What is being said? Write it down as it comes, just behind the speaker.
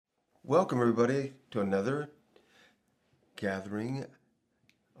Welcome, everybody, to another gathering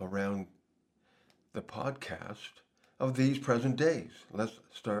around the podcast of these present days. Let's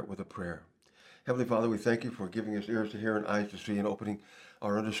start with a prayer. Heavenly Father, we thank you for giving us ears to hear and eyes to see and opening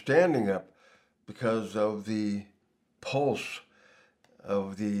our understanding up because of the pulse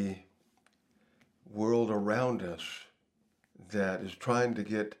of the world around us that is trying to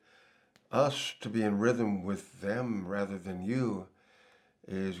get us to be in rhythm with them rather than you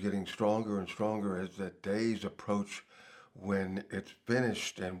is getting stronger and stronger as the days approach when it's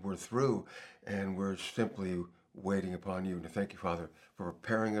finished and we're through and we're simply waiting upon you. And thank you, Father, for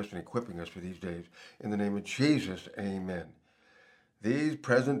preparing us and equipping us for these days. In the name of Jesus, amen. These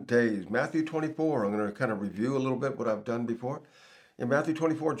present days, Matthew 24, I'm going to kind of review a little bit what I've done before. In Matthew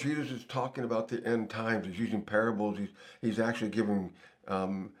 24, Jesus is talking about the end times. He's using parables. He's actually giving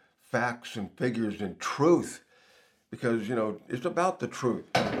facts and figures and truth. Because, it's about the truth.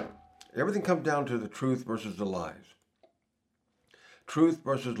 Everything comes down to the truth versus the lies. Truth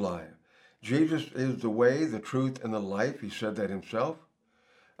versus lie. Jesus is the way, the truth, and the life. He said that himself.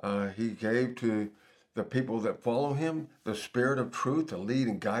 He gave to the people that follow him the spirit of truth to lead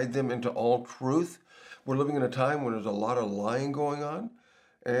and guide them into all truth. We're living in a time when there's a lot of lying going on.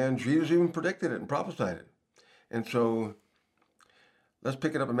 And Jesus even predicted it and prophesied it. And so let's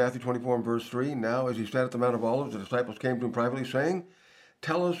pick it up in Matthew 24 and verse 3. Now, as he sat at the Mount of Olives, the disciples came to him privately, saying,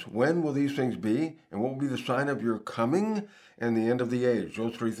 "Tell us, when will these things be, and what will be the sign of your coming and the end of the age?"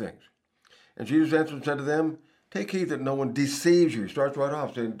 Those three things. And Jesus answered and said to them, "Take heed that no one deceives you." He starts right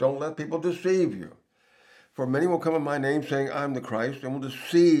off saying, don't let people deceive you. "For many will come in my name, saying, I'm the Christ, and will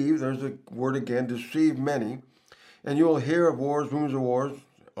deceive," there's the word again, deceive many. "And you will hear of wars, rumors of wars."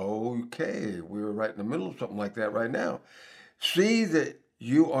 Okay, we're right in the middle of something like that right now. "See that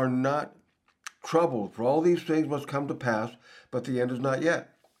you are not troubled, for all these things must come to pass, but the end is not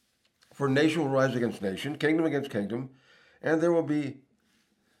yet. For nation will rise against nation, kingdom against kingdom, and there will be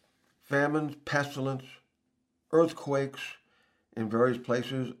famines, pestilence, earthquakes in various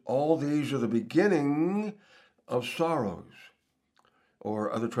places. All these are the beginning of sorrows."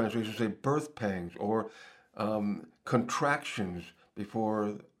 Or other translations say birth pangs or contractions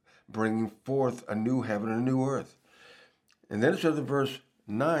before bringing forth a new heaven and a new earth. And then it says in verse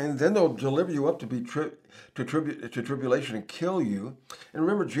 9, "Then they'll deliver you up to be to tribulation and kill you." And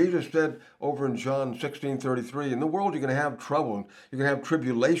remember, Jesus said over in John 16:33, "In the world you're going to have trouble, you're going to have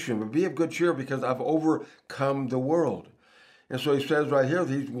tribulation, but be of good cheer because I've overcome the world." And so he says right here,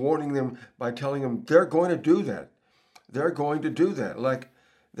 he's warning them by telling them they're going to do that. They're going to do that. Like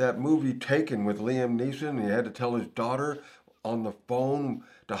that movie Taken with Liam Neeson, he had to tell his daughter on the phone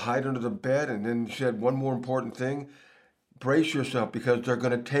to hide under the bed, and then he said one more important thing: brace yourself because they're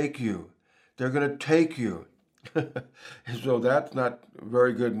going to take you. They're going to take you. So that's not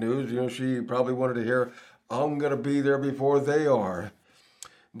very good news. She probably wanted to hear, "I'm going to be there before they are."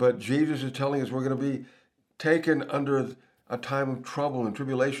 But Jesus is telling us we're going to be taken under a time of trouble and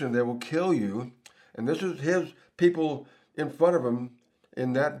tribulation, and they will kill you. And this is his people in front of him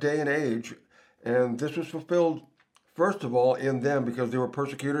in that day and age. And this was fulfilled, first of all, in them because they were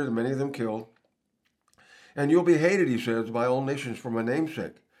persecuted and many of them killed. "And you'll be hated," he says, "by all nations for my name's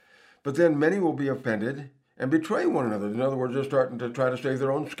sake. But then many will be offended and betray one another." In other words, they're starting to try to save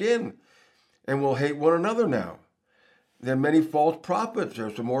their own skin and will hate one another now. "Then many false prophets,"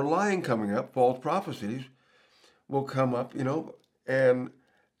 there's some more lying coming up, false prophecies will come up, and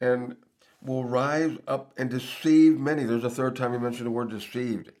will rise up and deceive many. There's a third time he mentioned the word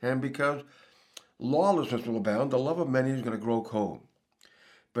deceived. "And because lawlessness will abound, the love of many is going to grow cold.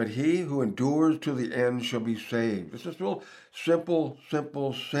 But he who endures to the end shall be saved." It's this real simple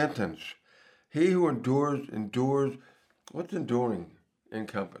sentence. He who endures. What's enduring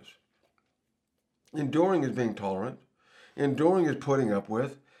encompass? Enduring is being tolerant. Enduring is putting up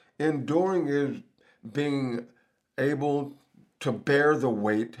with. Enduring is being able to bear the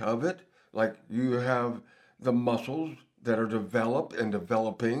weight of it. Like you have the muscles that are developed and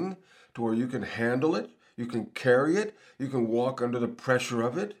developing to where you can handle it. You can carry it. You can walk under the pressure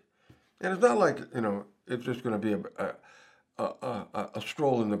of it. And it's not like, it's just going to be a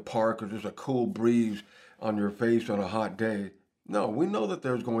stroll in the park or just a cool breeze on your face on a hot day. No, we know that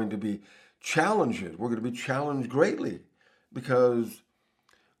there's going to be challenges. We're going to be challenged greatly because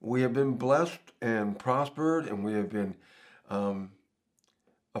we have been blessed and prospered, and we have been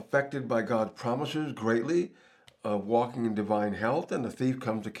affected by God's promises greatly. Walking in divine health, and the thief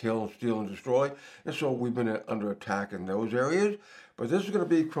comes to kill and steal and destroy. And so we've been under attack in those areas. But this is going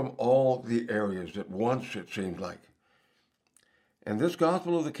to be from all the areas at once, it seems like. And this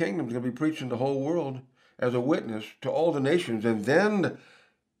gospel of the kingdom is going to be preached in the whole world as a witness to all the nations. And then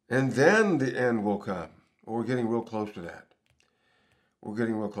And then the end will come. We're getting real close to that. We're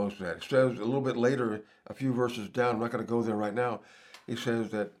getting real close to that. It says a little bit later, a few verses down, I'm not going to go there right now, he says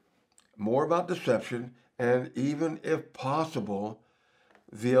that more about deception, and even if possible,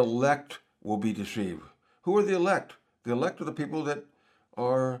 the elect will be deceived. Who are the elect? The elect are the people that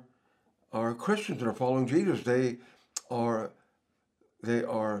are Christians that are following Jesus. Are they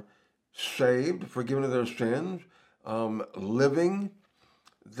are saved, forgiven of their sins, living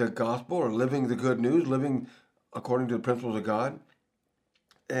the gospel or living the good news, living according to the principles of God.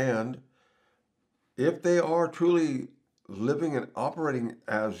 And if they are truly living and operating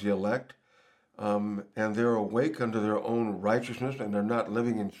as the elect, and they're awake unto their own righteousness and they're not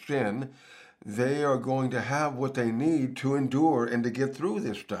living in sin, they are going to have what they need to endure and to get through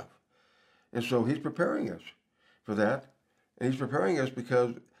this stuff. And so he's preparing us for that. And he's preparing us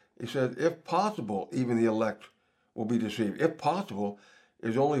because he says, if possible, even the elect will be deceived. If possible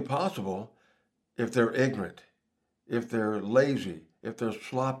is only possible if they're ignorant, if they're lazy, if they're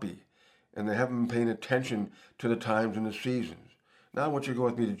sloppy, and they haven't been paying attention to the times and the seasons. Now I want you to go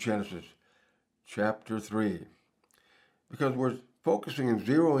with me to Genesis chapter 3, because we're focusing and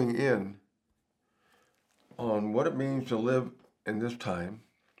zeroing in on what it means to live in this time,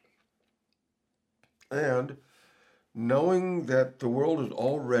 and knowing that the world is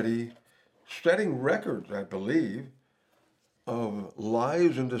already setting records, I believe, of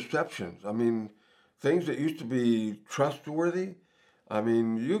lies and deceptions. I mean, things that used to be trustworthy. I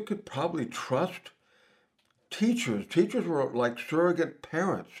mean, you could probably trust teachers. Teachers were like surrogate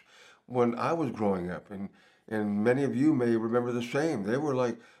parents when I was growing up, and many of you may remember the same. They were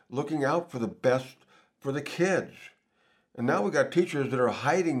like looking out for the best for the kids. And now we've got teachers that are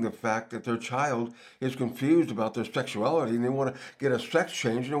hiding the fact that their child is confused about their sexuality and they want to get a sex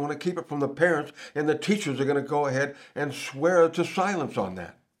change and they want to keep it from the parents, and the teachers are going to go ahead and swear to silence on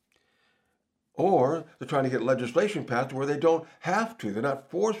that. Or they're trying to get legislation passed where they don't have to. They're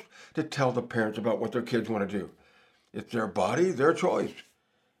not forced to tell the parents about what their kids want to do. It's their body, their choice.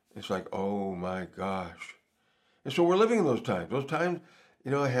 It's like, oh my gosh. And so we're living in those times. Those times,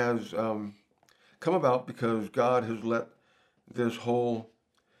 has come about because God has let this whole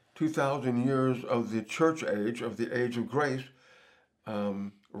 2,000 years of the church age, of the age of grace,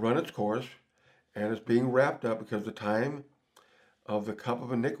 run its course, and it's being wrapped up because the time of the cup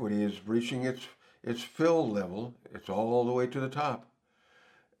of iniquity is reaching its fill level. It's all the way to the top.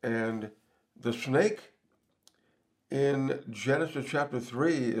 And the snake in Genesis chapter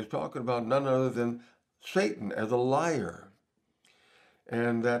 3 is talking about none other than Satan as a liar.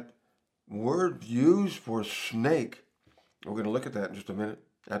 And that word used for snake, we're going to look at that in just a minute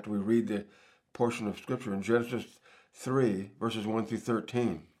after we read the portion of Scripture in Genesis 3, verses 1 through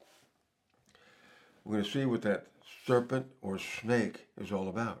 13. We're going to see what that serpent or snake is all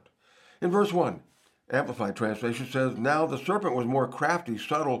about. In verse 1, Amplified Translation says, "Now the serpent was more crafty,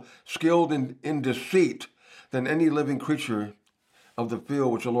 subtle, skilled in deceit than any living creature of the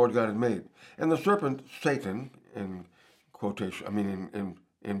field which the Lord God had made. And the serpent, Satan, in quotation,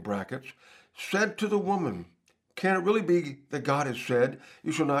 in brackets, said to the woman, 'Can it really be that God has said,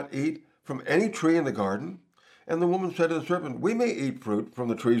 you shall not eat from any tree in the garden?' And the woman said to the serpent, 'We may eat fruit from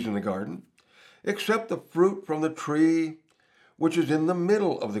the trees in the garden, except the fruit from the tree which is in the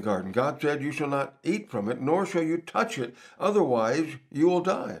middle of the garden. God said, you shall not eat from it, nor shall you touch it, otherwise you will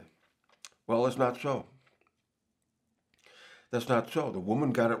die.' Well, it's not so. That's not so. The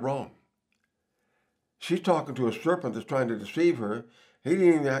woman got it wrong. She's talking to a serpent that's trying to deceive her. He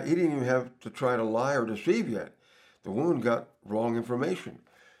didn't even have to try to lie or deceive yet. The woman got wrong information.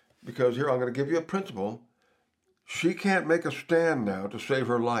 Because here, I'm going to give you a principle. She can't make a stand now to save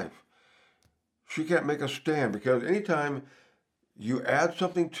her life. She can't make a stand, because anytime you add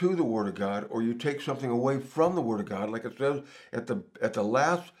something to the Word of God or you take something away from the Word of God, like it says at the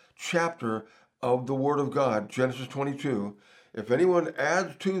last chapter of the Word of God, Genesis 22, if anyone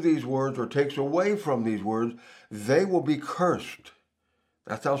adds to these words or takes away from these words, they will be cursed.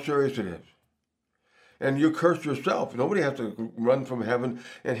 That's how serious it is. And you curse yourself. Nobody has to run from heaven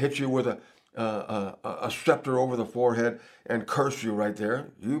and hit you with a scepter over the forehead and curse you right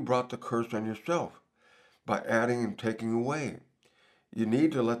there. You brought the curse on yourself by adding and taking away. You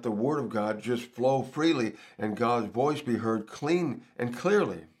need to let the Word of God just flow freely and God's voice be heard clean and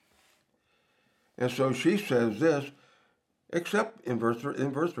clearly. And so she says this, except in verse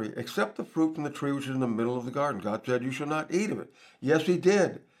 3, except the fruit from the tree which is in the middle of the garden. God said, you shall not eat of it. Yes, he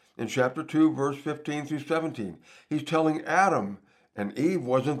did. In chapter 2, verse 15 through 17, he's telling Adam, and Eve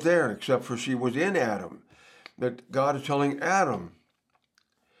wasn't there except for she was in Adam, that God is telling Adam,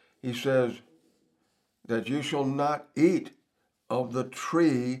 he says that you shall not eat of the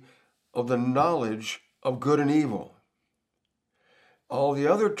tree of the knowledge of good and evil. All the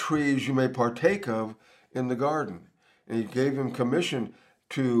other trees you may partake of in the garden. And he gave him commission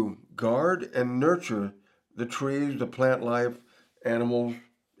to guard and nurture the trees, the plant life, animals,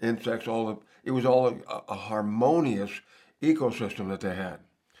 insects, it was all a harmonious ecosystem that they had.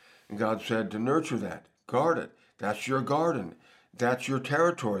 And God said to nurture that, guard it. That's your garden. That's your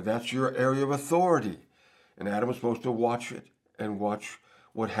territory. That's your area of authority. And Adam was supposed to watch it and watch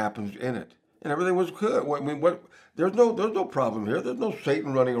what happens in it. And everything was good. There's no problem here. There's no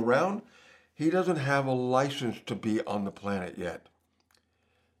Satan running around. He doesn't have a license to be on the planet yet.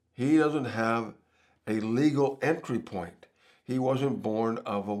 He doesn't have a legal entry point. He wasn't born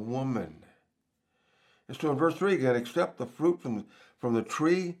of a woman. And so in verse 3 again, except the fruit from the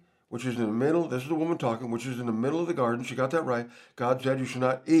tree which is in the middle, this is the woman talking, which is in the middle of the garden. She got that right. God said you should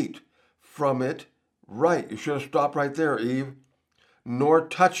not eat from it. Right. You should have stopped right there, Eve. Nor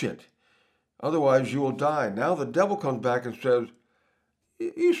touch it. Otherwise you will die. Now the devil comes back and says,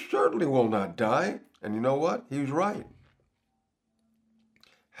 you certainly will not die. And you know what? He was right.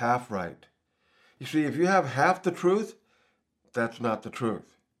 Half right. You see, if you have half the truth, that's not the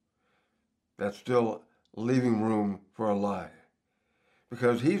truth. That's still leaving room for a lie.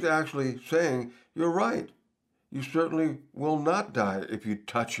 Because he's actually saying, you're right. You certainly will not die if you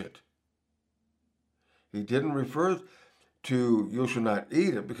touch it. He didn't refer to you shall not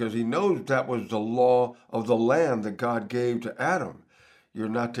eat it because he knows that was the law of the land that God gave to Adam. You're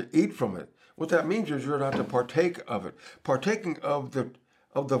not to eat from it. What that means is you're not to partake of it. Partaking of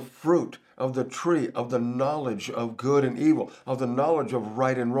the fruit, of the tree, of the knowledge of good and evil, of the knowledge of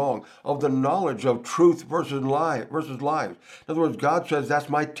right and wrong, of the knowledge of truth versus lies. In other words, God says that's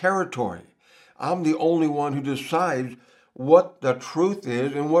my territory. I'm the only one who decides what the truth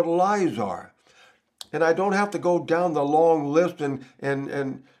is and what lies are. And I don't have to go down the long list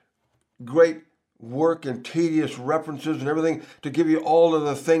and great work and tedious references and everything to give you all of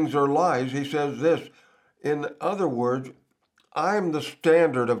the things are lies. He says this, in other words, I'm the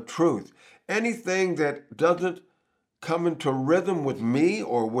standard of truth. Anything that doesn't come into rhythm with me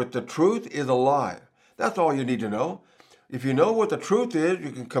or with the truth is a lie. That's all you need to know. If you know what the truth is,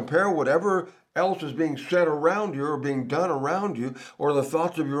 you can compare whatever else is being said around you or being done around you or the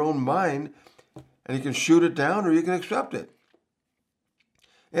thoughts of your own mind, and you can shoot it down or you can accept it.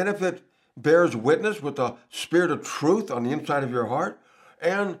 And if it bears witness with the spirit of truth on the inside of your heart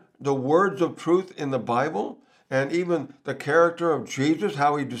and the words of truth in the Bible, and even the character of Jesus,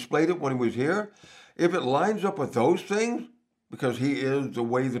 how he displayed it when he was here, if it lines up with those things, because he is the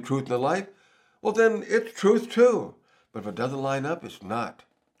way, the truth, and the life, well, then it's truth too. But if it doesn't line up, it's not.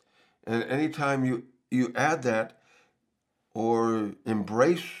 And anytime you add that or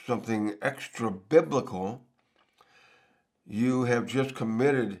embrace something extra biblical, you have just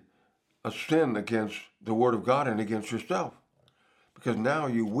committed a sin against the Word of God and against yourself. Because now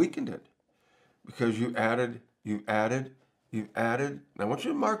you weakened it. Because you added. Now I want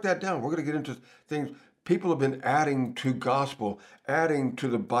you to mark that down. We're going to get into things. People have been adding to gospel, adding to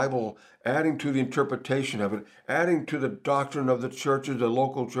the Bible, adding to the interpretation of it, adding to the doctrine of the churches, the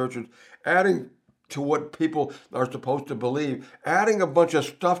local churches, adding to what people are supposed to believe, adding a bunch of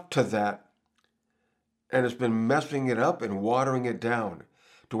stuff to that. And it's been messing it up and watering it down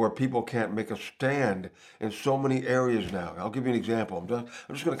to where people can't make a stand in so many areas now. I'll give you an example. I'm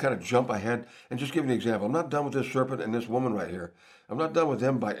just going to kind of jump ahead and just give you an example. I'm not done with this serpent and this woman right here. I'm not done with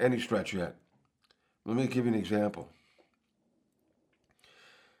them by any stretch yet. Let me give you an example.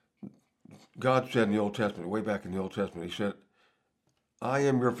 God said in the Old Testament, way back in the Old Testament, he said, I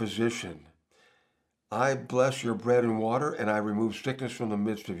am your physician. I bless your bread and water, and I remove sickness from the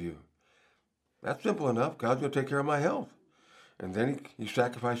midst of you. That's simple enough. God's going to take care of my health. And then he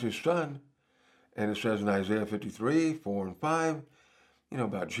sacrificed his son. And it says in Isaiah 53, 4 and 5,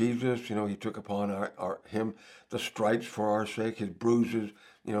 about Jesus, he took upon him the stripes for our sake, his bruises,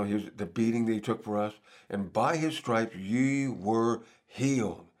 the beating that he took for us. And by his stripes ye were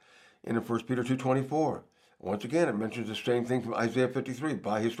healed. And in 1 Peter 2:24, once again, it mentions the same thing from Isaiah 53.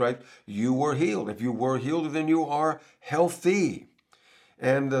 By his stripes you were healed. If you were healed, then you are healthy.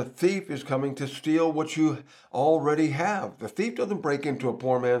 And the thief is coming to steal what you already have. The thief doesn't break into a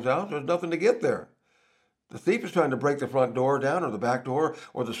poor man's house. There's nothing to get there. The thief is trying to break the front door down or the back door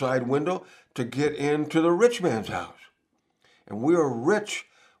or the side window to get into the rich man's house. And we are rich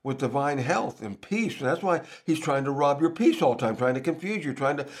with divine health and peace. And that's why he's trying to rob your peace all the time, trying to confuse you,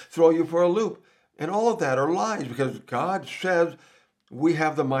 trying to throw you for a loop. And all of that are lies because God says we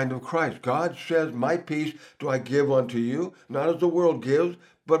have the mind of Christ. God says, my peace do I give unto you, not as the world gives,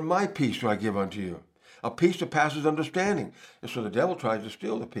 but my peace do I give unto you. a peace that passes understanding. And so the devil tries to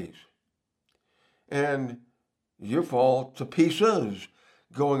steal the peace. And you fall to pieces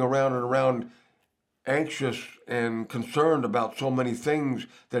going around and around anxious and concerned about so many things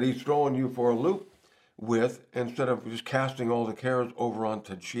that he's throwing you for a loop with, instead of just casting all the cares over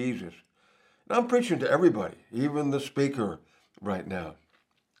onto Jesus. And I'm preaching to everybody, even the speaker right now.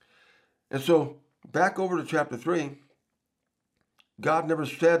 And so back over to chapter 3, God never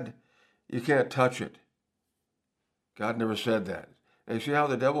said you can't touch it. God never said that. And you see how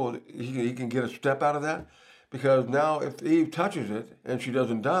the devil, he can get a step out of that? Because now if Eve touches it and she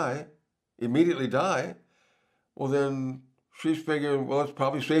doesn't die, immediately die, well then she's figuring, well, it's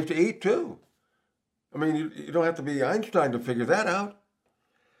probably safe to eat too. I mean, you don't have to be Einstein to figure that out.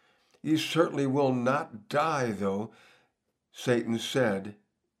 You certainly will not die, though, Satan said,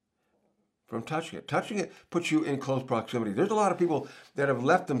 from touching it. Touching it puts you in close proximity. There's a lot of people that have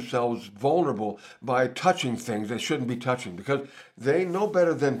left themselves vulnerable by touching things they shouldn't be touching because they know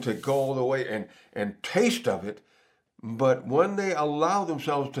better than to go all the way and taste of it. But when they allow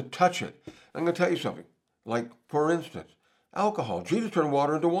themselves to touch it, I'm going to tell you something. Like, for instance, alcohol. Jesus turned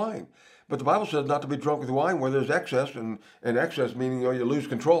water into wine. But the Bible says not to be drunk with wine where there's excess, and excess meaning you lose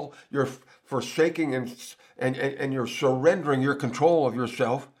control. You're forsaking and you're surrendering your control of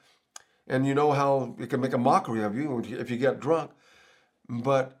yourself. And you know how it can make a mockery of you if you get drunk.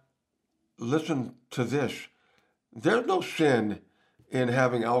 But listen to this. There's no sin in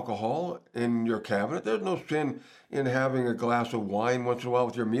having alcohol in your cabinet. There's no sin in having a glass of wine once in a while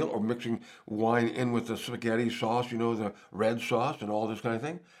with your meal, or mixing wine in with the spaghetti sauce, the red sauce and all this kind of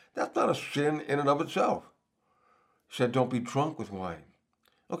thing. That's not a sin in and of itself. He said, don't be drunk with wine.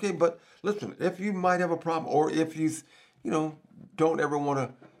 Okay, but listen, if you might have a problem, or if you don't ever want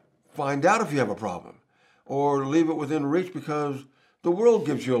to find out if you have a problem, or leave it within reach because the world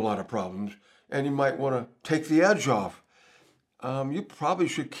gives you a lot of problems and you might want to take the edge off, you probably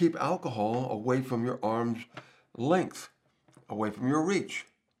should keep alcohol away from your arm's length, away from your reach.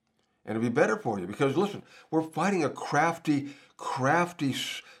 And it'll be better for you because, listen, we're fighting a crafty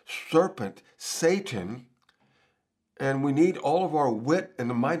serpent, Satan, and we need all of our wit and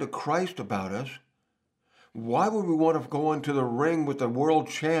the mind of Christ about us. Why would we want to go into the ring with the world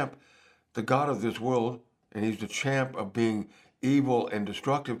champ, the God of this world, and he's the champ of being evil and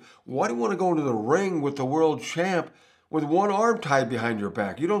destructive? Why do you want to go into the ring with the world champ with one arm tied behind your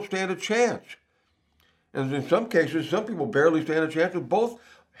back? You don't stand a chance. And in some cases, some people barely stand a chance with both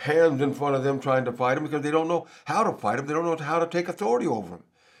hands in front of them trying to fight him because they don't know how to fight him. They don't know how to take authority over him.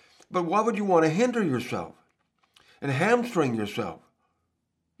 But why would you want to hinder yourself and hamstring yourself?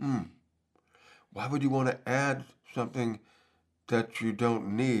 Why would you want to add something that you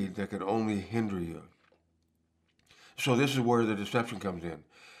don't need that could only hinder you? So this is where the deception comes in.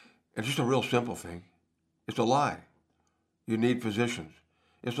 It's just a real simple thing. It's a lie. You need physicians.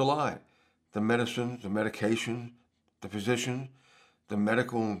 It's a lie. The medicines, the medication, the physician, the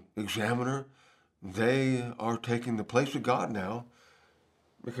medical examiner, they are taking the place of God now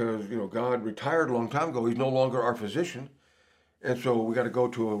because, God retired a long time ago. He's no longer our physician. And so we got to go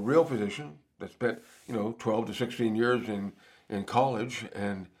to a real physician that spent, 12 to 16 years in college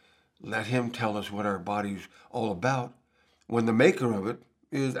and let him tell us what our body's all about when the maker of it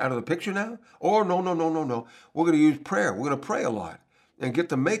is out of the picture now. Or no. We're going to use prayer. We're going to pray a lot and get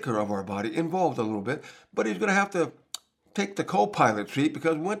the maker of our body involved a little bit. But he's going to have to take the co-pilot seat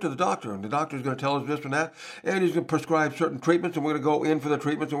because we went to the doctor and the doctor's going to tell us this and that. And he's going to prescribe certain treatments and we're going to go in for the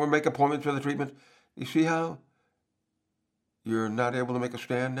treatments and we're going to make appointments for the treatments. You see how you're not able to make a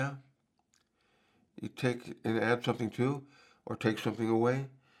stand now? You take and add something to or take something away.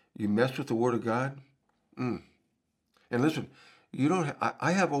 You mess with the Word of God. And listen,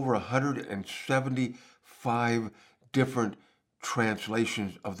 I have over 175 different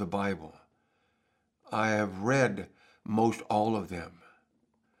translations of the Bible. I have read most all of them.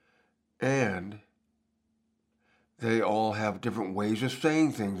 And they all have different ways of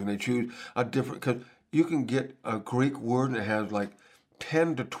saying things, and they choose a different, because you can get a Greek word and it has like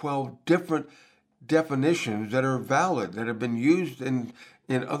 10 to 12 different definitions that are valid, that have been used in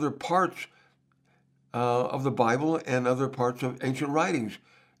other parts of the Bible and other parts of ancient writings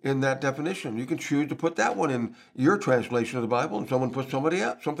in that definition. You can choose to put that one in your translation of the Bible and someone puts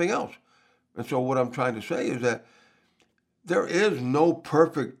something else. And so what I'm trying to say is that there is no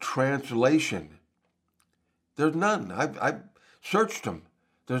perfect translation. There's none. I've searched them.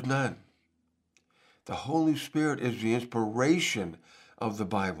 There's none. The Holy Spirit is the inspiration of the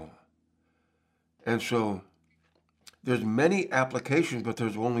Bible. And so there's many applications, but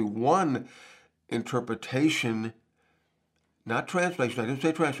there's only one interpretation not translation, I didn't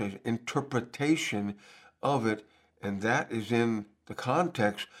say translation, interpretation of it, and that is in the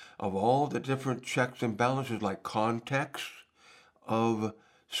context of all the different checks and balances, like context of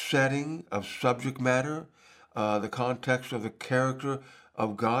setting, of subject matter, the context of the character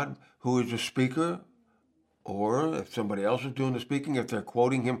of God, who is the speaker, or if somebody else is doing the speaking, if they're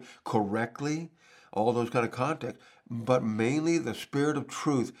quoting him correctly, all those kind of context, but mainly the Spirit of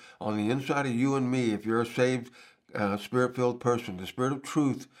truth on the inside of you and me. If you're a saved, Spirit-filled person, the Spirit of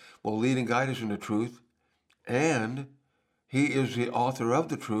truth will lead and guide us into truth, and he is the author of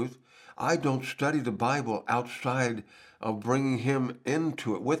the truth. I don't study the Bible outside of bringing him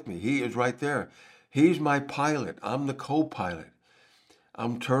into it with me. He is right there. He's my pilot. I'm the co-pilot.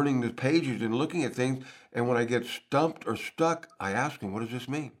 I'm turning the pages and looking at things, and when I get stumped or stuck, I ask him, what does this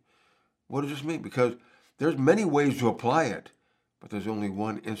mean? What does this mean? Because there's many ways to apply it, but there's only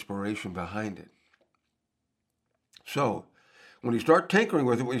one inspiration behind it. So, when you start tinkering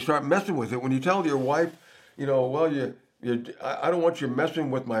with it, when you start messing with it, when you tell your wife, well, I don't want you messing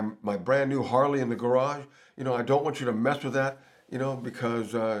with my brand new Harley in the garage. I don't want you to mess with that.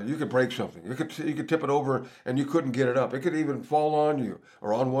 Because you could break something. You could tip it over and you couldn't get it up. It could even fall on you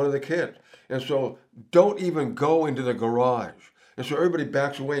or on one of the kids. And so don't even go into the garage. And so everybody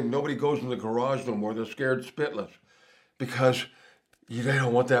backs away and nobody goes in the garage no more. They're scared spitless because they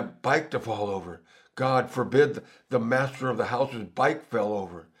don't want that bike to fall over. God forbid the master of the house's bike fell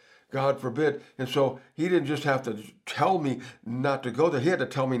over. God forbid. And so he didn't just have to tell me not to go there. He had to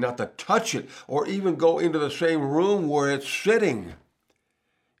tell me not to touch it or even go into the same room where it's sitting.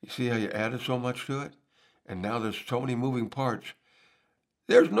 You see how you added so much to it? And now there's so many moving parts.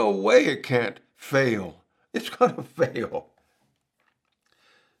 There's no way it can't fail. It's going to fail.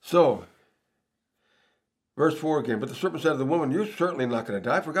 So, verse 4 again, but the serpent said to the woman, you're certainly not going to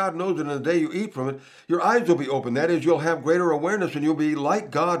die, for God knows that in the day you eat from it, your eyes will be open. That is, you'll have greater awareness and you'll be like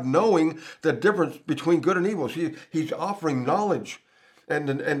God, knowing the difference between good and evil. See, he's offering knowledge and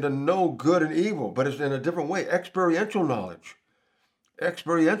to know good and evil, but it's in a different way, experiential knowledge.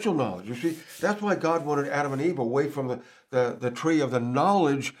 Experiential knowledge. You see, that's why God wanted Adam and Eve away from the tree of the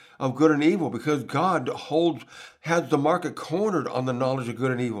knowledge of good and evil, because God has the market cornered on the knowledge of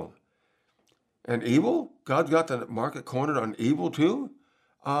good and evil. And evil? God's got the market cornered on evil too?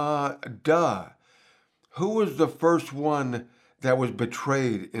 Duh. Who was the first one that was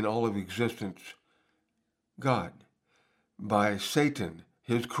betrayed in all of existence? God. By Satan,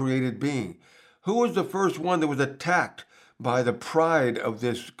 his created being. Who was the first one that was attacked by the pride of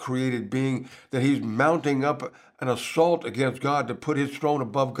this created being, that he's mounting up an assault against God to put his throne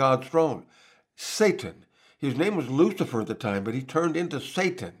above God's throne? Satan. His name was Lucifer at the time, but he turned into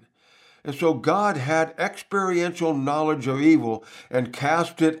Satan. And so God had experiential knowledge of evil and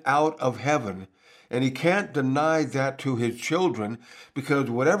cast it out of heaven. And he can't deny that to his children, because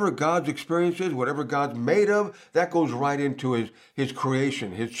whatever God's experience is, whatever God's made of, that goes right into his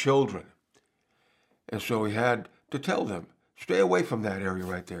creation, his children. And so he had to tell them, stay away from that area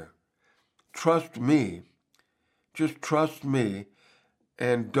right there. Trust me. Just trust me,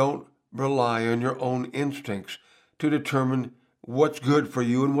 and don't rely on your own instincts to determine what's good for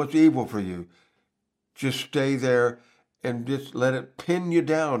you and what's evil for you. Just stay there and just let it pin you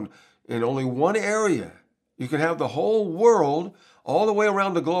down in only one area. You can have the whole world all the way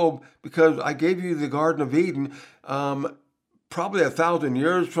around the globe, because I gave you the Garden of Eden. Probably 1,000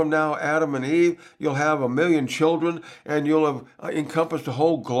 years from now, Adam and Eve, you'll have 1 million children, and you'll have encompassed the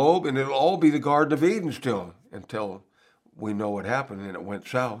whole globe, and it'll all be the Garden of Eden still, until we know what happened and it went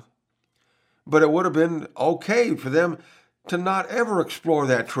south. But it would have been okay for them to not ever explore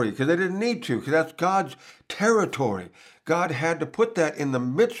that tree, because they didn't need to, because that's God's territory. God had to put that in the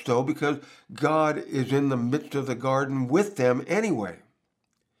midst, though, because God is in the midst of the garden with them anyway.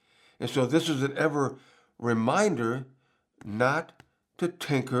 And so this is an ever reminder not to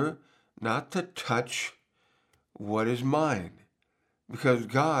tinker, not to touch what is mine, because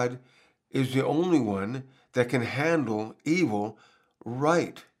God is the only one that can handle evil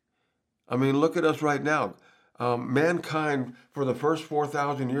right. I mean, look at us right now. Mankind, for the first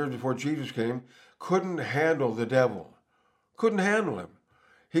 4,000 years before Jesus came, couldn't handle the devil. Couldn't handle him.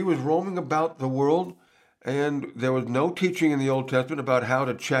 He was roaming about the world, and there was no teaching in the Old Testament about how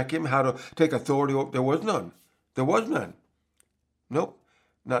to check him, how to take authority. There was none. There was none. Nope.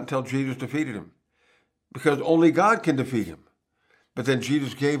 Not until Jesus defeated him. Because only God can defeat him. But then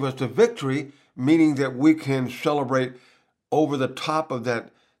Jesus gave us the victory, meaning that we can celebrate over the top of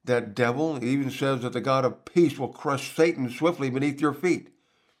that devil. It even says that the God of peace will crush Satan swiftly beneath your feet.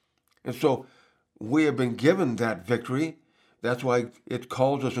 And so we have been given that victory. That's why it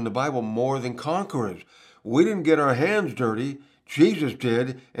calls us in the Bible more than conquerors. We didn't get our hands dirty. Jesus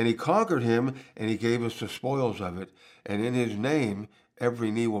did, and he conquered him, and he gave us the spoils of it. And in his name, every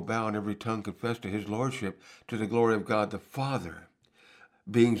knee will bow and every tongue confess to his lordship, to the glory of God the Father.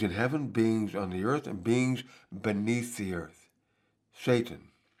 Beings in heaven, beings on the earth, and beings beneath the earth. Satan.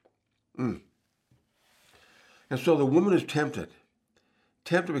 And so the woman is tempted.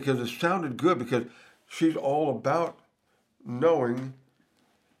 Tempted because it sounded good, because she's all about knowing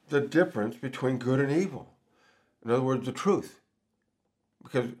the difference between good and evil. In other words, the truth.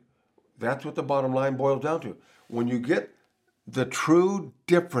 Because that's what the bottom line boils down to. When you get the true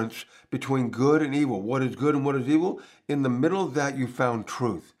difference between good and evil, what is good and what is evil, in the middle of that you found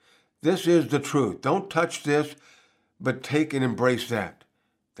truth. This is the truth. Don't touch this, but take and embrace that.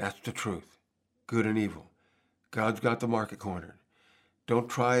 That's the truth. Good and evil. God's got the market cornered. Don't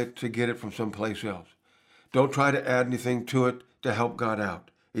try to get it from someplace else. Don't try to add anything to it to help God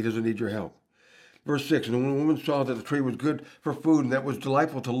out. He doesn't need your help. Verse 6, and when the woman saw that the tree was good for food and that was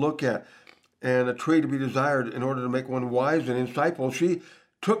delightful to look at, and a tree to be desired in order to make one wise and insightful, she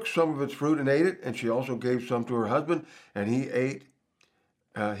took some of its fruit and ate it, and she also gave some to her husband, and he ate.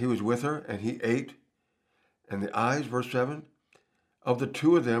 He was with her, and he ate. And the eyes, verse 7, of the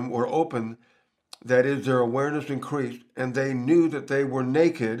two of them were open, that is, their awareness increased, and they knew that they were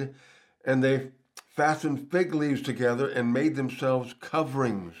naked, and they fastened fig leaves together and made themselves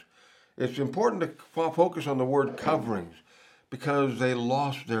coverings. It's important to focus on the word coverings, because they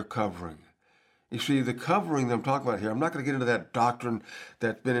lost their covering. You see, the covering that I'm talking about here, I'm not going to get into that doctrine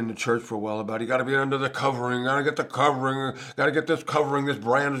that's been in the church for a while about you got to be under the covering, got to get the covering, got to get this covering, this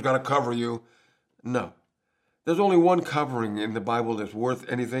brand has got to cover you. No. There's only one covering in the Bible that's worth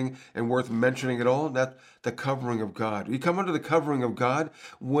anything and worth mentioning at all, and that's the covering of God. You come under the covering of God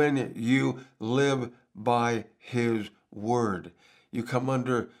when you live by his word. You come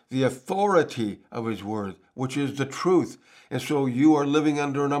under the authority of his word, which is the truth. And so you are living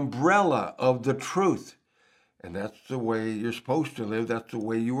under an umbrella of the truth. And that's the way you're supposed to live. That's the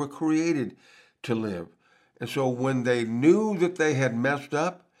way you were created to live. And so when they knew that they had messed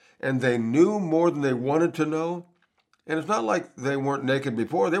up, and they knew more than they wanted to know, and it's not like they weren't naked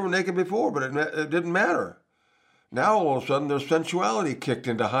before. They were naked before, but it didn't matter. Now all of a sudden their sensuality kicked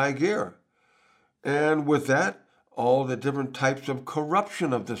into high gear. And with that, all the different types of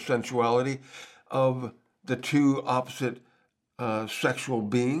corruption of the sensuality of the two opposite sexual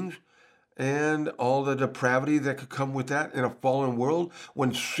beings, and all the depravity that could come with that in a fallen world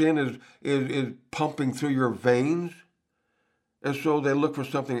when sin is pumping through your veins. And so they look for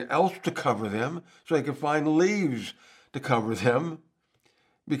something else to cover them, so they could find leaves to cover them,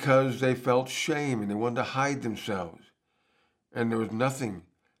 because they felt shame and they wanted to hide themselves. And there was nothing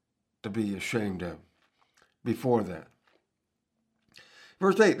to be ashamed of before that.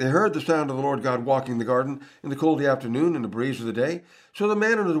 Verse 8, they heard the sound of the Lord God walking in the garden in the cool of the afternoon and the breeze of the day. So the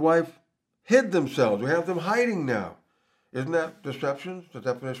man and his wife hid themselves. We have them hiding now. Isn't that deception? The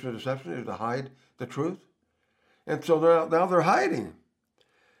definition of deception is to hide the truth. And so now they're hiding.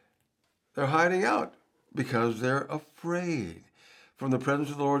 They're hiding out because they're afraid from the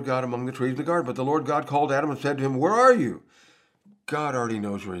presence of the Lord God among the trees of the garden. But the Lord God called Adam and said to him, where are you? God already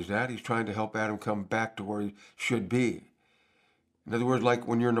knows where he's at. He's trying to help Adam come back to where he should be. In other words, like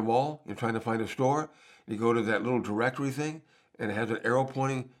when you're in the mall, you're trying to find a store, you go to that little directory thing, and it has an arrow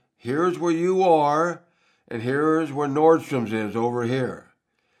pointing, here's where you are, and here's where Nordstrom's is over here.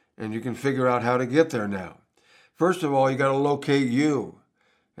 And you can figure out how to get there now. First of all, you got to locate you.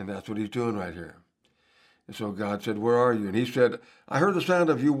 And that's what he's doing right here. And so God said, where are you? And he said, I heard the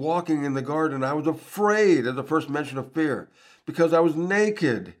sound of you walking in the garden. I was afraid, as the first mention of fear, because I was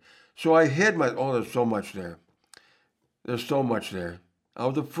naked. So I hid my... Oh, there's so much there. There's so much there. I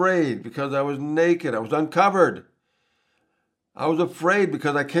was afraid because I was naked. I was uncovered. I was afraid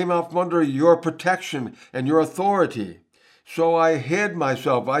because I came out from under your protection and your authority. So I hid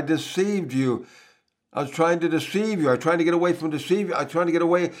myself. I deceived you. I was trying to deceive you. I was trying to get away from deceive you. I was trying to get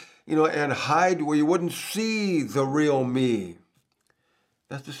away, and hide where you wouldn't see the real me.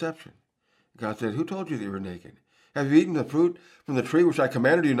 That's deception. God said, who told you that you were naked? Have you eaten the fruit from the tree which I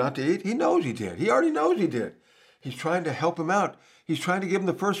commanded you not to eat? He knows he did. He already knows he did. He's trying to help him out. He's trying to give him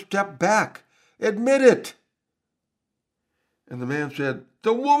the first step back. Admit it. And the man said,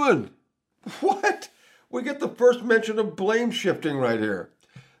 the woman. What? We get the first mention of blame shifting right here.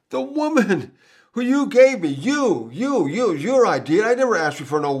 The woman who you gave me. Your idea. I never asked you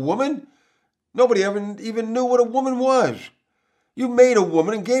for no woman. Nobody ever even knew what a woman was. You made a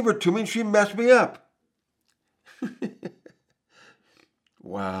woman and gave her to me, and she messed me up.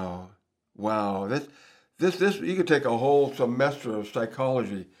 Wow. This you could take a whole semester of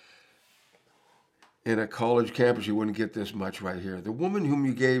psychology in a college campus, you wouldn't get this much right here. The woman whom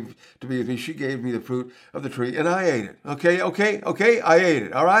you gave to be with me, she gave me the fruit of the tree, and I ate it. Okay, I ate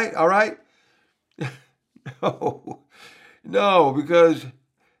it. All right. No, because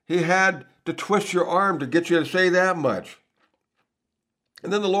he had to twist your arm to get you to say that much.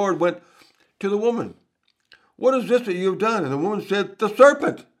 And then the Lord went to the woman. What is this that you have done? And the woman said, the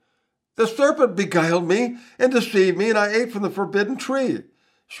serpent. The serpent beguiled me and deceived me, and I ate from the forbidden tree.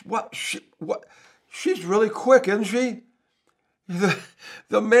 What? She's really quick, isn't she?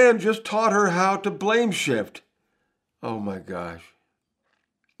 The man just taught her how to blame shift. Oh my gosh.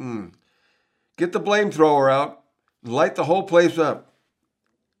 Get the blame thrower out. Light the whole place up.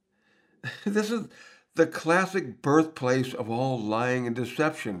 This is the classic birthplace of all lying and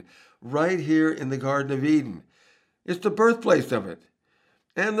deception, right here in the Garden of Eden. It's the birthplace of it.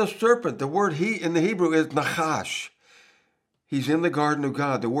 And the serpent, the word he in the Hebrew is nachash. He's in the garden of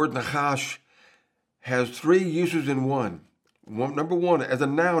God. The word nachash has three uses in one. Number one, as a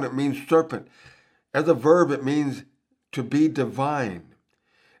noun, it means serpent. As a verb, it means to be divine.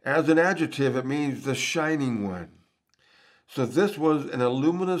 As an adjective, it means the shining one. So this was an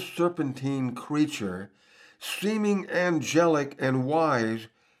luminous serpentine creature, seeming angelic and wise,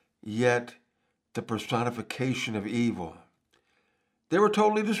 yet the personification of evil. They were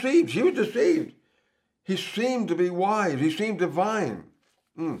totally deceived. She was deceived. He seemed to be wise. He seemed divine.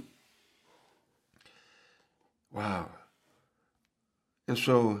 Wow. And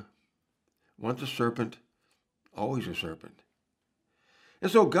so, once a serpent, always a serpent. And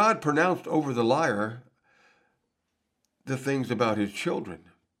so God pronounced over the liar the things about his children.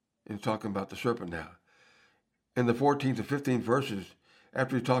 And talking about the serpent now. In the 14th to 15th verses,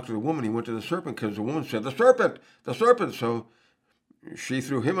 after he talked to the woman, he went to the serpent because the woman said, the serpent. So she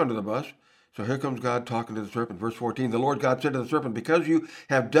threw him under the bus. So here comes God talking to the serpent. Verse 14, the Lord God said to the serpent, because you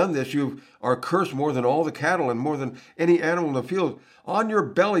have done this, you are cursed more than all the cattle and more than any animal in the field. On your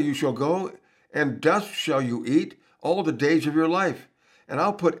belly you shall go, and dust shall you eat all the days of your life. And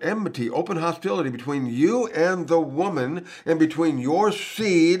I'll put enmity, open hostility between you and the woman, and between your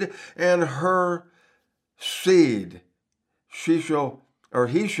seed and her seed. He shall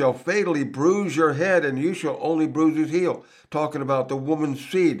fatally bruise your head, and you shall only bruise his heel. Talking about the woman's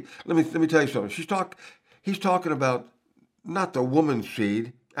seed. Let me tell you something. He's talking about not the woman's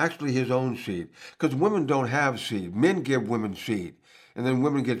seed, actually his own seed. Because women don't have seed. Men give women seed. And then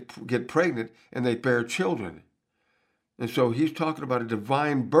women get pregnant and they bear children. And so he's talking about a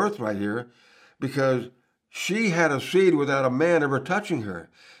divine birth right here, because she had a seed without a man ever touching her.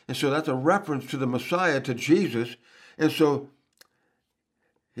 And so that's a reference to the Messiah, to Jesus. And so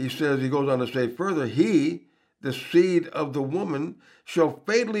he goes on to say further, he, the seed of the woman, shall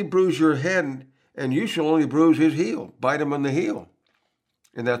fatally bruise your head, and you shall only bruise his heel, bite him on the heel.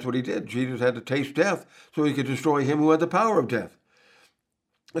 And that's what he did. Jesus had to taste death so he could destroy him who had the power of death.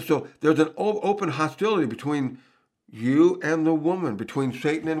 And so there's an open hostility between you and the woman, between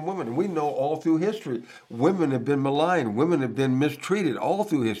Satan and woman. And we know all through history, women have been maligned, women have been mistreated all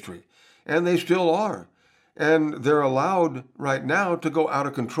through history, and they still are. And they're allowed right now to go out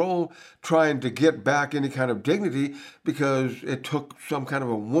of control, trying to get back any kind of dignity, because it took some kind of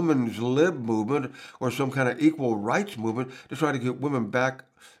a woman's lib movement or some kind of equal rights movement to try to get women back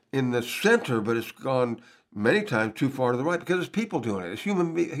in the center, but it's gone many times too far to the right, because it's people doing it. It's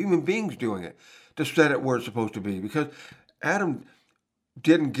human beings doing it to set it where it's supposed to be. Because Adam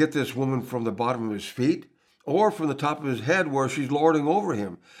didn't get this woman from the bottom of his feet or from the top of his head where she's lording over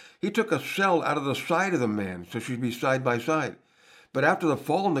him. He took a cell out of the side of the man so she'd be side by side. But after the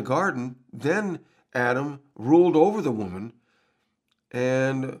fall in the garden, then Adam ruled over the woman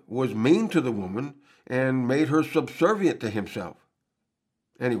and was mean to the woman and made her subservient to himself.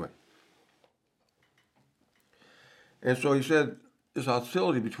 Anyway. And so he said this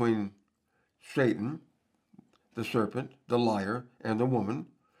hostility between Satan, the serpent, the liar, and the woman,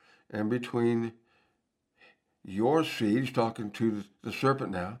 and between your seed, he's talking to the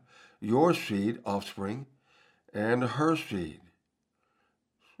serpent now, your seed, offspring, and her seed.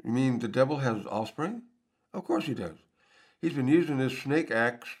 You mean the devil has offspring? Of course he does. He's been using this snake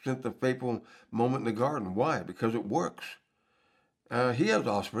act since the fateful moment in the garden. Why? Because it works. He has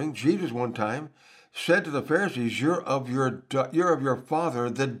offspring. Jesus one time said to the Pharisees, you're of your father,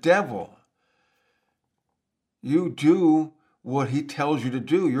 the devil. You do what he tells you to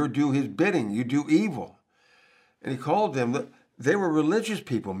do. You do his bidding. You do evil. And he called them, they were religious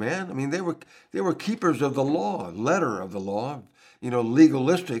people, man. I mean, they were keepers of the law, letter of the law,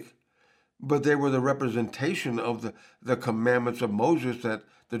 legalistic, but they were the representation of the commandments of Moses that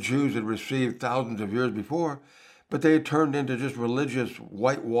the Jews had received thousands of years before, but they had turned into just religious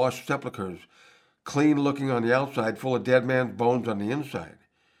whitewashed sepulchres, clean looking on the outside, full of dead man's bones on the inside.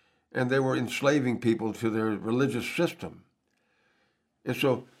 And they were enslaving people to their religious system. And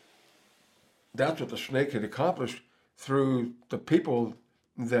so that's what the snake had accomplished through the people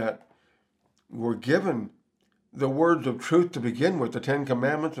that were given the words of truth to begin with, the 10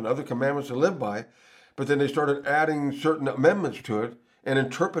 Commandments and other commandments to live by, but then they started adding certain amendments to it and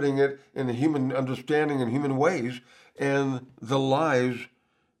interpreting it in the human understanding and human ways, and the lies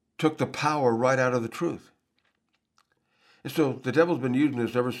took the power right out of the truth. And so the devil's been using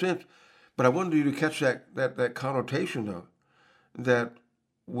this ever since, but I wanted you to catch that connotation, though, that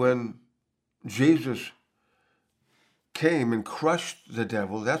when Jesus came and crushed the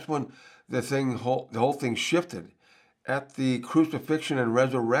devil, that's when the whole thing shifted. At the crucifixion and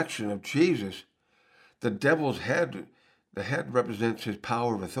resurrection of Jesus, the devil's head, the head represents his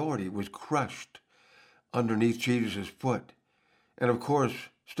power of authority, was crushed underneath Jesus' foot. And of course,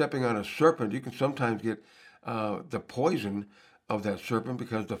 stepping on a serpent, you can sometimes get the poison of that serpent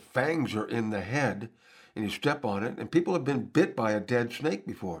because the fangs are in the head and you step on it. And people have been bit by a dead snake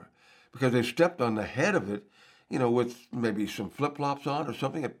before because they stepped on the head of it, with maybe some flip-flops on or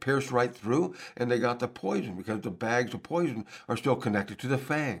something. It pierced right through, and they got the poison because the bags of poison are still connected to the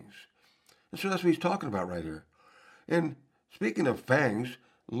fangs. And so that's what he's talking about right here. And speaking of fangs,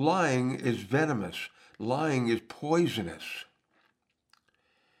 lying is venomous. Lying is poisonous.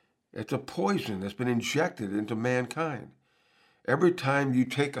 It's a poison that's been injected into mankind. Every time you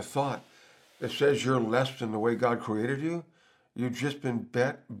take a thought that says you're less than the way God created you, you've just been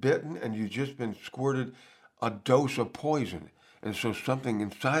bitten and you've just been squirted a dose of poison. And so something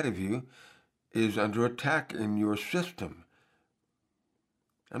inside of you is under attack in your system.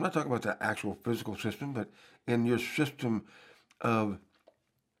 I'm not talking about the actual physical system, but in your system of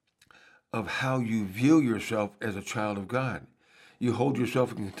how you view yourself as a child of God. You hold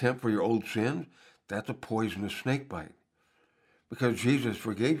yourself in contempt for your old sins. That's a poisonous snake bite. Because Jesus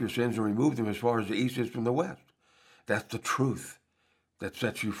forgave your sins and removed them as far as the east is from the west. That's the truth that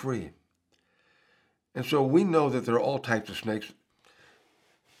sets you free. And so we know that there are all types of snakes,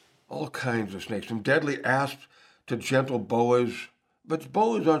 all kinds of snakes, from deadly asps to gentle boas. But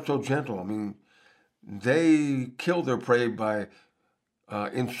boas aren't so gentle. I mean, they kill their prey by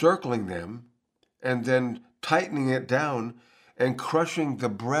encircling them and then tightening it down and crushing the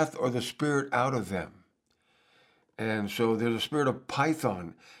breath or the spirit out of them. And so there's a spirit of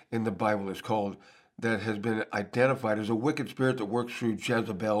Python in the Bible, it's called, that has been identified as a wicked spirit that works through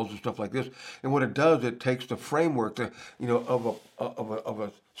Jezebels and stuff like this. And what it does, it takes the framework of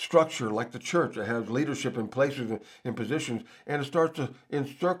a structure like the church that has leadership in places and positions, and it starts to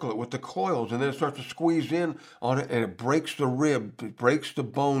encircle it with the coils, and then it starts to squeeze in on it, and it breaks the rib, it breaks the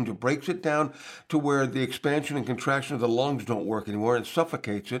bones, it breaks it down to where the expansion and contraction of the lungs don't work anymore, and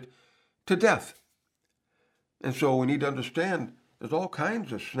suffocates it to death. And so we need to understand there's all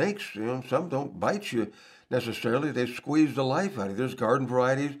kinds of snakes. Some don't bite you necessarily. They squeeze the life out of you. There's garden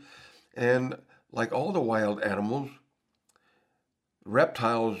varieties. And like all the wild animals,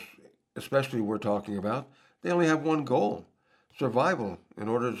 reptiles, especially we're talking about, they only have one goal, survival. In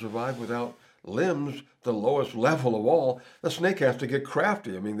order to survive without limbs, the lowest level of all, the snake has to get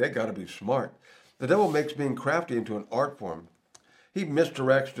crafty. I mean, they got to be smart. The devil makes being crafty into an art form. He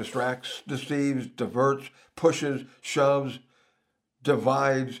misdirects, distracts, deceives, diverts, pushes, shoves,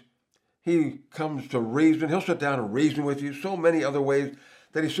 divides. He comes to reason. He'll sit down and reason with you. So many other ways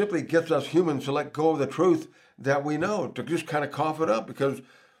that he simply gets us humans to let go of the truth that we know, to just kind of cough it up because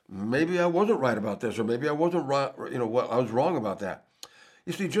maybe I wasn't right about this, or maybe I wasn't right, I was wrong about that.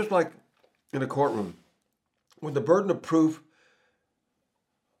 You see, just like in a courtroom, when the burden of proof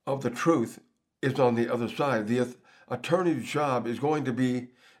of the truth is on the other side, the attorney's job is going to be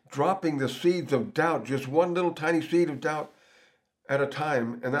dropping the seeds of doubt, just one little tiny seed of doubt at a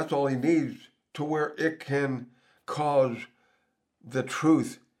time, and that's all he needs to where it can cause the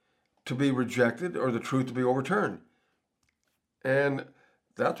truth to be rejected or the truth to be overturned. And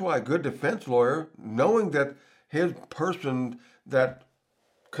that's why a good defense lawyer, knowing that his person that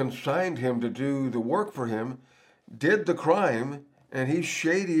consigned him to do the work for him did the crime, and he's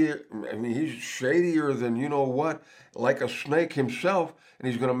shadier, he's shadier than what, like a snake himself, and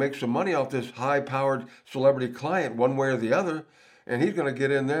he's going to make some money off this high-powered celebrity client one way or the other. And he's going to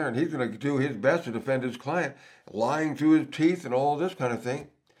get in there and he's going to do his best to defend his client, lying through his teeth and all this kind of thing.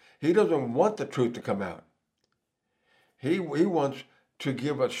 He doesn't want the truth to come out. He wants to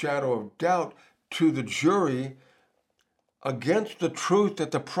give a shadow of doubt to the jury against the truth that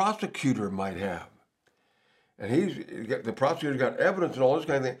the prosecutor might have. And the prosecutor's got evidence and all this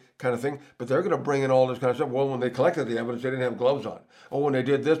kind of thing, but they're going to bring in all this kind of stuff. Well, when they collected the evidence, they didn't have gloves on. Oh, when they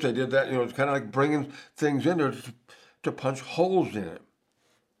did this, they did that. It's kind of like bringing things in there to punch holes in it.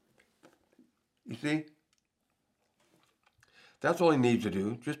 You see? That's all he needs to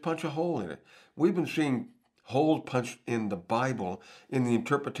do, just punch a hole in it. We've been seeing holes punched in the Bible, in the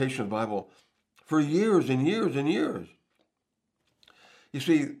interpretation of the Bible, for years and years and years. You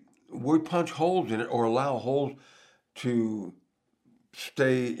see, we punch holes in it or allow holes to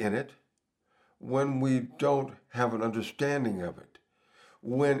stay in it when we don't have an understanding of it,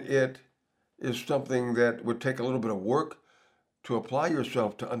 when it is something that would take a little bit of work to apply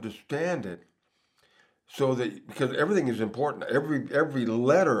yourself to understand it, so that, because everything is important, every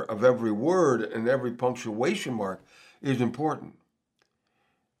letter of every word and every punctuation mark is important.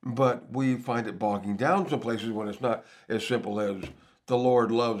 But we find it bogging down some places when it's not as simple as the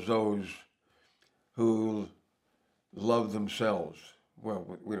Lord loves those who love themselves.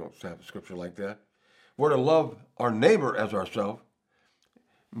 Well, we don't have a scripture like that. We're to love our neighbor as ourselves,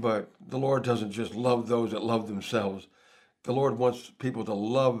 but the Lord doesn't just love those that love themselves. The Lord wants people to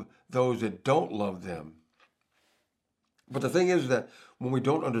love those that don't love them. But the thing is that when we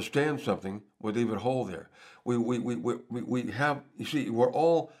don't understand something, we leave it whole there. We have, you see, we're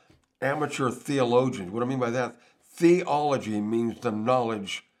all amateur theologians. What I mean by that, theology means the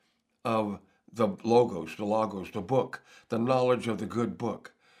knowledge of the logos, the book, the knowledge of the good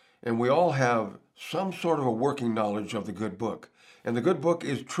book. And we all have some sort of a working knowledge of the good book. And the good book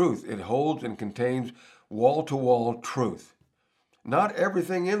is truth. It holds and contains wall-to-wall truth. Not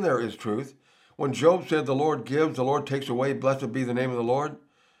everything in there is truth. When Job said, the Lord gives, the Lord takes away, blessed be the name of the Lord,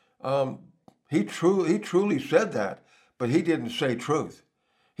 he truly said that, but he didn't say truth.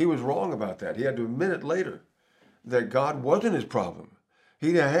 He was wrong about that. He had to admit it later, that God wasn't his problem.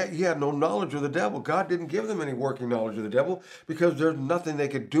 He had no knowledge of the devil. God didn't give them any working knowledge of the devil because there's nothing they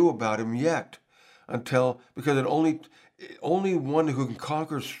could do about him yet, because only one who can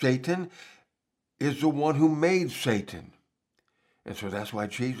conquer Satan is the one who made Satan. And so that's why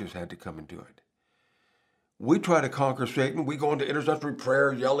Jesus had to come and do it. We try to conquer Satan. We go into intercessory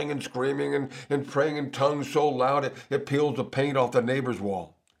prayer, yelling and screaming and praying in tongues so loud it peels the paint off the neighbor's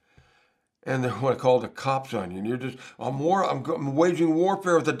wall. And they're what I call the cops on you. And you're just, I'm waging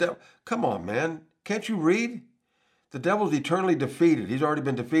warfare with the devil. Come on, man. Can't you read? The devil's eternally defeated. He's already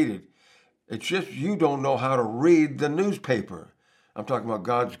been defeated. It's just you don't know how to read the newspaper. I'm talking about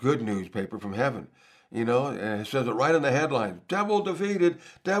God's good newspaper from heaven. And it says it right in the headlines. Devil defeated,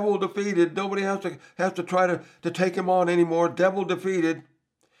 devil defeated. Nobody has to try to take him on anymore. Devil defeated.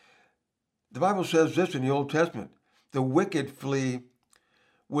 The Bible says this in the Old Testament. The wicked flee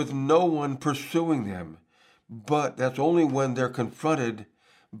with no one pursuing them. But that's only when they're confronted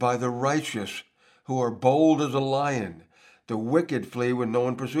by the righteous, who are bold as a lion. The wicked flee when no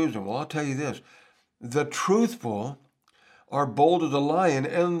one pursues them. Well, I'll tell you this. The truthful are bold as a lion,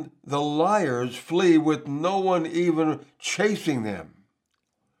 and the liars flee with no one even chasing them.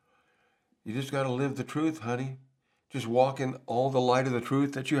 You just got to live the truth, honey. Just walk in all the light of the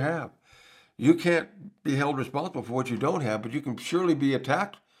truth that you have. You can't be held responsible for what you don't have, but you can surely be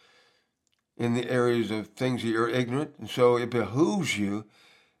attacked in the areas of things that you're ignorant. And so it behooves you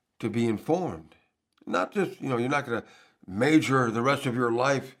to be informed. Not just, you're not going to major the rest of your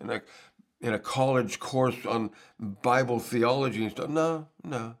life in a college course on Bible theology and stuff.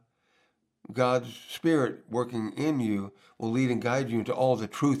 No. God's Spirit working in you will lead and guide you into all the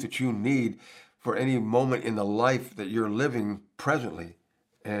truth that you need for any moment in the life that you're living presently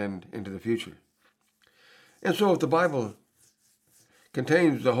and into the future. And so if the Bible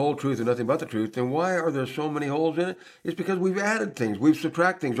contains the whole truth and nothing but the truth, then why are there so many holes in it? It's because we've added things, we've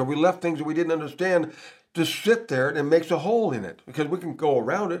subtracted things, or we left things that we didn't understand to sit there, and it makes a hole in it. Because we can go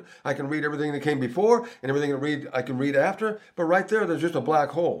around it. I can read everything that came before and everything I can read after, but right there's just a black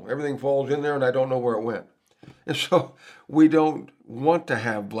hole. Everything falls in there and I don't know where it went. And so we don't want to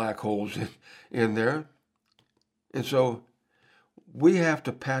have black holes in there. And so we have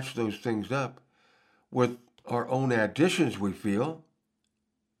to patch those things up with our own additions, we feel,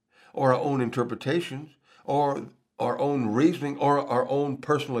 or our own interpretations, or our own reasoning, or our own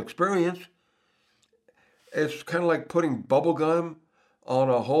personal experience. It's kind of like putting bubble gum on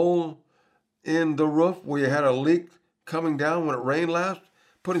a hole in the roof where you had a leak coming down when it rained last,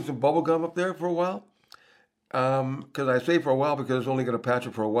 putting some bubble gum up there for a while. Because I say for a while because it's only going to patch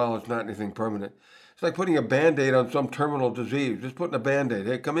it for a while. It's not anything permanent. It's like putting a Band-Aid on some terminal disease. Just putting a Band-Aid.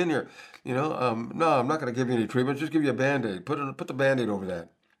 Hey, come in here. No, I'm not going to give you any treatment. Just give you a Band-Aid. Put the Band-Aid over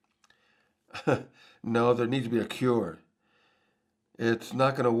that. No, there needs to be a cure. It's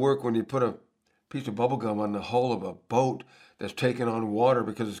not going to work when you put a piece of bubble gum on the hull of a boat that's taking on water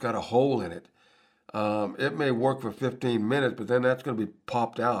because it's got a hole in it. It may work for 15 minutes, but then that's going to be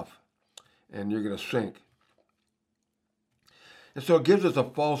popped off and you're going to sink. And so it gives us a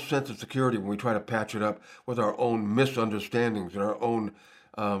false sense of security when we try to patch it up with our own misunderstandings and our own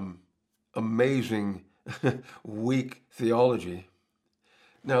amazing, weak theology.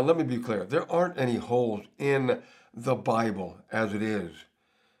 Now, let me be clear. There aren't any holes in the Bible as it is.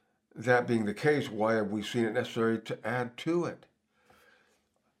 That being the case, why have we seen it necessary to add to it?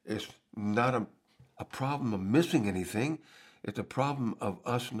 It's not a problem of missing anything. It's a problem of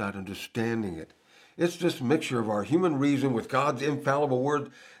us not understanding it. It's this mixture of our human reason with God's infallible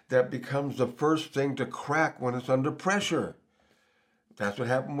word that becomes the first thing to crack when it's under pressure. That's what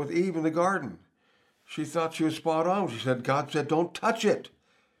happened with Eve in the garden. She thought she was spot on. She said, God said, don't touch it.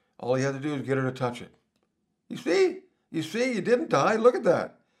 All he had to do is get her to touch it. You see, you didn't die. Look at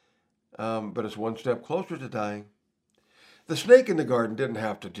that. But it's one step closer to dying. The snake in the garden didn't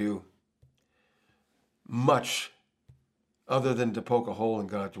have to do much other than to poke a hole in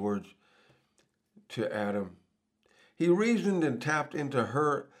God's words to Adam. He reasoned and tapped into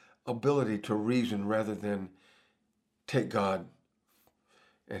her ability to reason rather than take God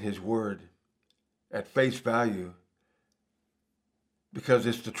and his word at face value because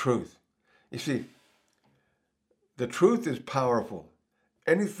it's the truth. You see, the truth is powerful.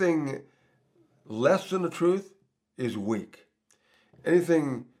 Anything less than the truth is weak.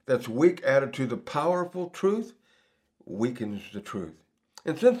 Anything that's weak added to the powerful truth weakens the truth.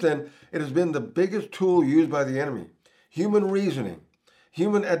 And since then, it has been the biggest tool used by the enemy. Human reasoning,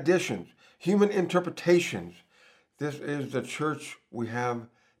 human additions, human interpretations. This is the church we have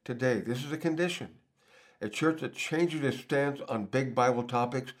today. This is a condition. A church that changes its stance on big Bible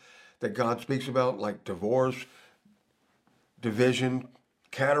topics that God speaks about, like divorce, division,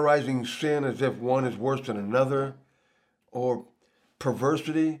 categorizing sin as if one is worse than another, or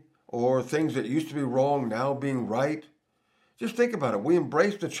perversity, or things that used to be wrong now being right. Just think about it. We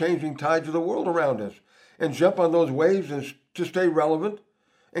embrace the changing tides of the world around us and jump on those waves and to stay relevant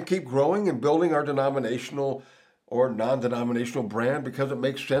and keep growing and building our denominational or non-denominational brand because it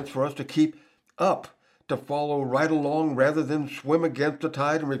makes sense for us to keep up, to follow right along rather than swim against the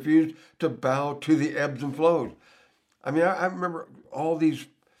tide and refuse to bow to the ebbs and flows. I mean, I remember all these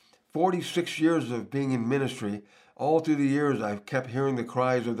 46 years of being in ministry. All through the years, I've kept hearing the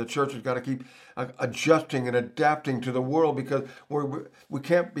cries of the church has got to keep adjusting and adapting to the world because we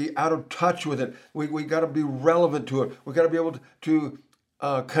can't be out of touch with it. We got to be relevant to it. We got to be able to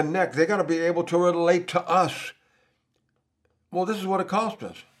connect. They got to be able to relate to us. Well, this is what it cost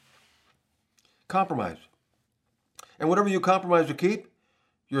us. Compromise. And whatever you compromise to keep,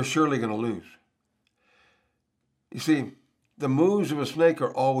 you're surely going to lose. You see, the moves of a snake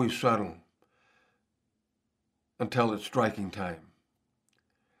are always subtle until it's striking time.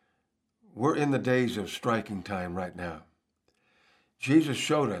 We're in the days of striking time right now. Jesus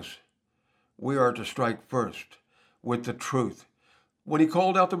showed us we are to strike first with the truth when he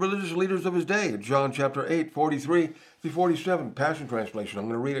called out the religious leaders of his day in John chapter 8, 43 through 47, Passion Translation. I'm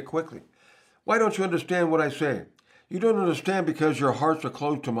going to read it quickly. Why don't you understand what I say? You don't understand because your hearts are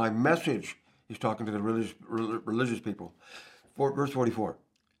closed to my message. He's talking to the religious people. Verse 44.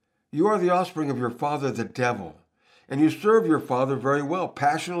 You are the offspring of your father, the devil, and you serve your father very well,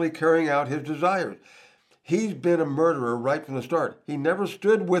 passionately carrying out his desires. He's been a murderer right from the start. He never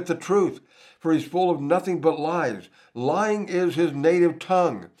stood with the truth, for he's full of nothing but lies. Lying is his native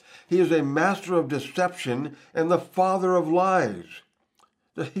tongue. He is a master of deception and the father of lies.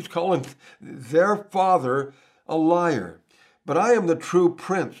 He's calling their father a liar. But I am the true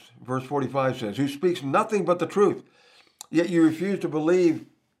prince, verse 45 says, who speaks nothing but the truth. Yet you refuse to believe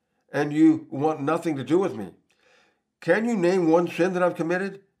and you want nothing to do with me. Can you name one sin that I've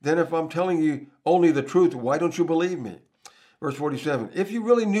committed? Then if I'm telling you only the truth, why don't you believe me? Verse 47, if you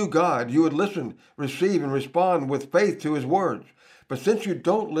really knew God, you would listen, receive, and respond with faith to his words. But since you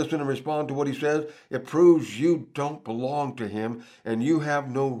don't listen and respond to what he says, it proves you don't belong to him and you have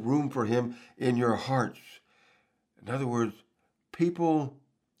no room for him in your hearts. In other words, people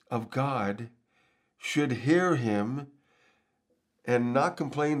of God should hear him and not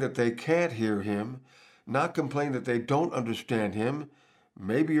complain that they can't hear him, not complain that they don't understand him.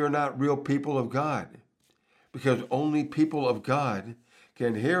 Maybe you're not real people of God, because only people of God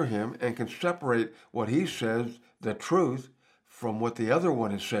can hear him and can separate what he says, the truth, from what the other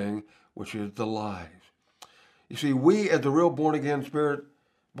one is saying, which is the lies. You see, we as the real born again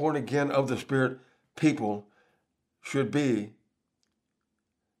of the Spirit people should be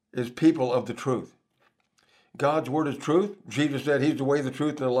is people of the truth. God's word is truth. Jesus said he's the way, the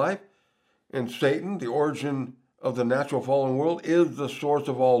truth, and the life. And Satan, the origin of the natural fallen world, is the source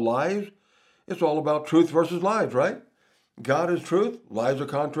of all lies. It's all about truth versus lies, right? God is truth. Lies are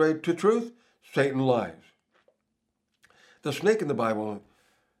contrary to truth. Satan lies. The snake in the Bible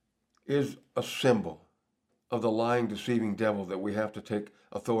is a symbol of the lying, deceiving devil that we have to take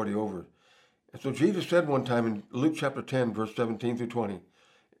authority over. And so Jesus said one time in Luke chapter 10, verse 17 through 20,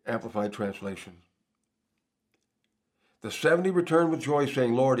 Amplified Translation, "The 70 returned with joy,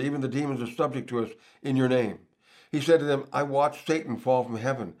 saying, 'Lord, even the demons are subject to us in your name.' He said to them, 'I watched Satan fall from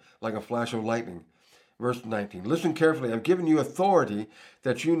heaven like a flash of lightning.'" Verse 19, "Listen carefully. I've given you authority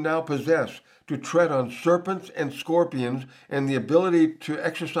that you now possess to tread on serpents and scorpions and the ability to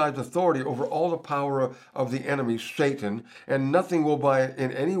exercise authority over all the power of the enemy, Satan, and nothing will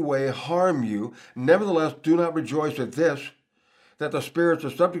in any way harm you. Nevertheless, do not rejoice at this, that the spirits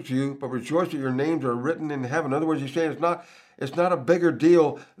are subject to you, but rejoice that your names are written in heaven." In other words, he's saying it's not a bigger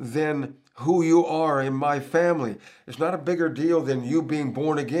deal than who you are in my family. It's not a bigger deal than you being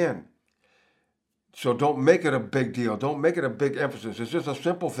born again. So don't make it a big deal. Don't make it a big emphasis. It's just a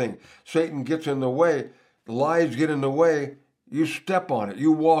simple thing. Satan gets in the way. Lies get in the way. You step on it.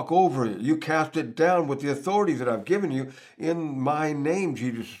 You walk over it. You cast it down with the authority that I've given you in my name,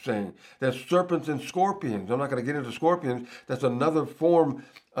 Jesus is saying. That's serpents and scorpions. I'm not going to get into scorpions. That's another form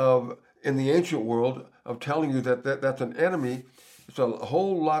of, in the ancient world, of telling you that that's an enemy. It's a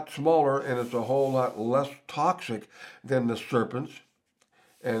whole lot smaller and it's a whole lot less toxic than the serpents,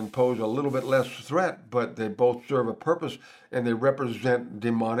 and pose a little bit less threat, but they both serve a purpose and they represent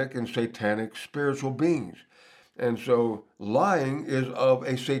demonic and satanic spiritual beings. And so lying is of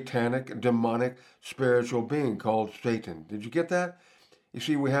a satanic, demonic, spiritual being called Satan. Did you get that? You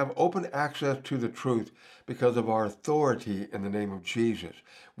see, we have open access to the truth because of our authority in the name of Jesus.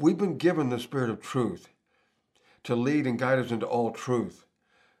 We've been given the Spirit of truth to lead and guide us into all truth.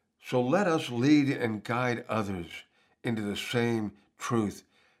 So let us lead and guide others into the same truth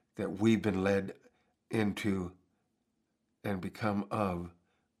that we've been led into and become of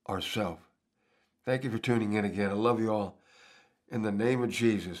ourselves. Thank you for tuning in again. I love you all. In the name of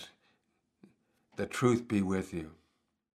Jesus, the truth be with you.